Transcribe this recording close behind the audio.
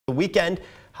weekend.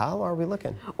 How are we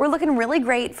looking? We're looking really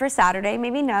great for Saturday,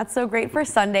 maybe not so great for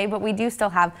Sunday, but we do still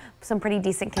have some pretty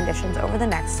decent conditions over the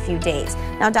next few days.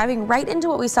 Now diving right into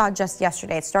what we saw just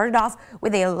yesterday, it started off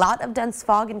with a lot of dense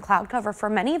fog and cloud cover for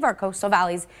many of our coastal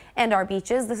valleys and our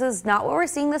beaches. This is not what we're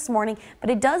seeing this morning, but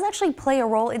it does actually play a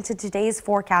role into today's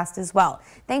forecast as well.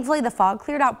 Thankfully, the fog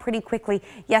cleared out pretty quickly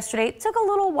yesterday. It took a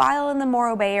little while in the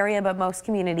Morro Bay area, but most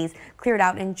communities cleared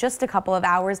out in just a couple of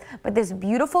hours. But this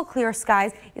beautiful clear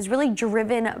skies is really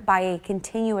driven by a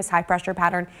continuous high pressure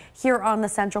pattern here on the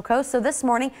central coast. So this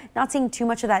morning, not seeing too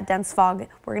much of that dense fog.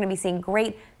 We're going to be seeing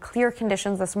great clear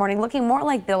conditions this morning, looking more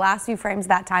like the last few frames,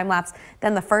 that time lapse,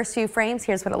 than the first few frames.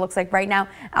 Here's what it looks like right now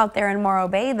out there in Morro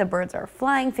Bay. The birds are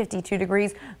flying, 52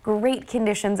 degrees, great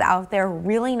conditions out there,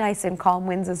 really nice and calm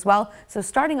winds as well. So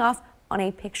starting off on a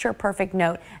picture perfect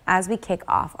note as we kick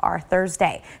off our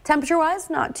Thursday. Temperature wise,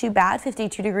 not too bad.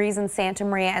 52 degrees in Santa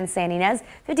Maria and San Ynez,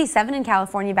 57 in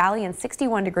California Valley, and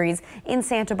 61 degrees in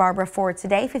Santa Barbara for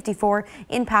today. 54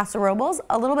 in Paso Robles.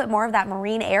 A little bit more of that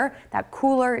marine air, that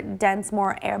cooler, dense,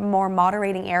 more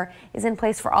moderating air is in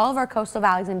place for all of our coastal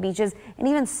valleys and beaches, and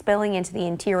even spilling into the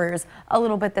interiors a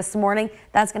little bit this morning.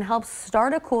 That's going to help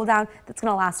start a cool down that's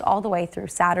going to last all the way through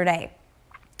Saturday.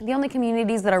 The only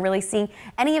communities that are really seeing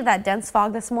any of that dense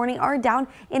fog this morning are down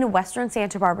in western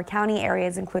Santa Barbara County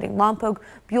areas, including Lompoc,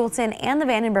 Buellton, and the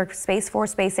Vandenberg Space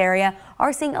Force Base area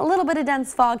are seeing a little bit of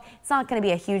dense fog. It's not going to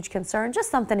be a huge concern,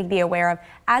 just something to be aware of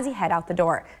as you head out the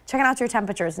door. Checking out your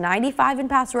temperatures, 95 in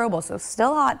Paso Robles, so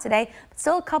still hot today, but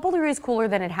still a couple degrees cooler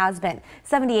than it has been.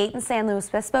 78 in San Luis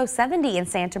Obispo, 70 in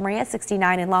Santa Maria,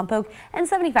 69 in Lompoc, and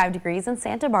 75 degrees in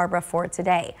Santa Barbara for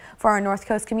today. For our North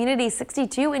Coast communities,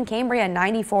 62 in Cambria,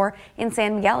 94 in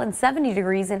San Miguel, and 70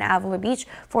 degrees in Avila Beach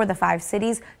for the 5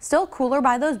 cities. Still cooler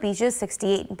by those beaches,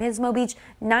 68 in Pismo Beach,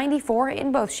 94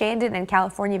 in both Shandon and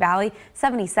California Valley,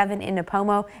 77 in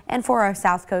Nipomo. And for our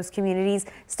South Coast communities,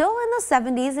 still in the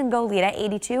 70s in Goleta,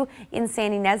 82 in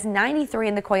San Ynez, 93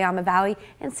 in the Coyama Valley,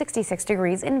 and 66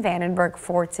 degrees in Vandenberg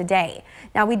for today.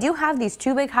 Now we do have these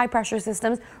 2 big high pressure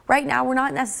systems. Right now we're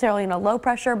not necessarily in a low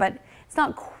pressure, but it's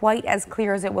not quite as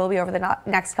clear as it will be over the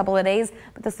next couple of days,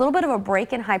 but this little bit of a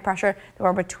break in high pressure that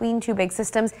we're between 2 big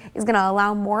systems is going to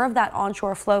allow more of that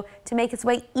onshore flow to make its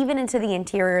way even into the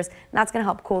interiors, and that's going to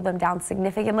help cool them down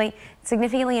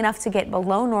significantly enough to get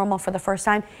below normal for the first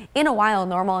time in a while.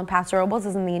 Normal in Paso Robles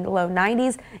is in the low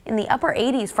 90s, in the upper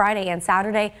 80s Friday and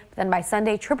Saturday, but then by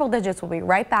Sunday, triple digits will be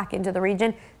right back into the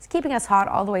region. It's keeping us hot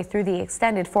all the way through the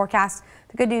extended forecast.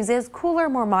 The good news is cooler,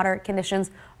 more moderate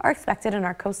conditions are expected in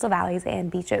our coastal valleys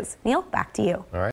and beaches. Neil, back to you. All right.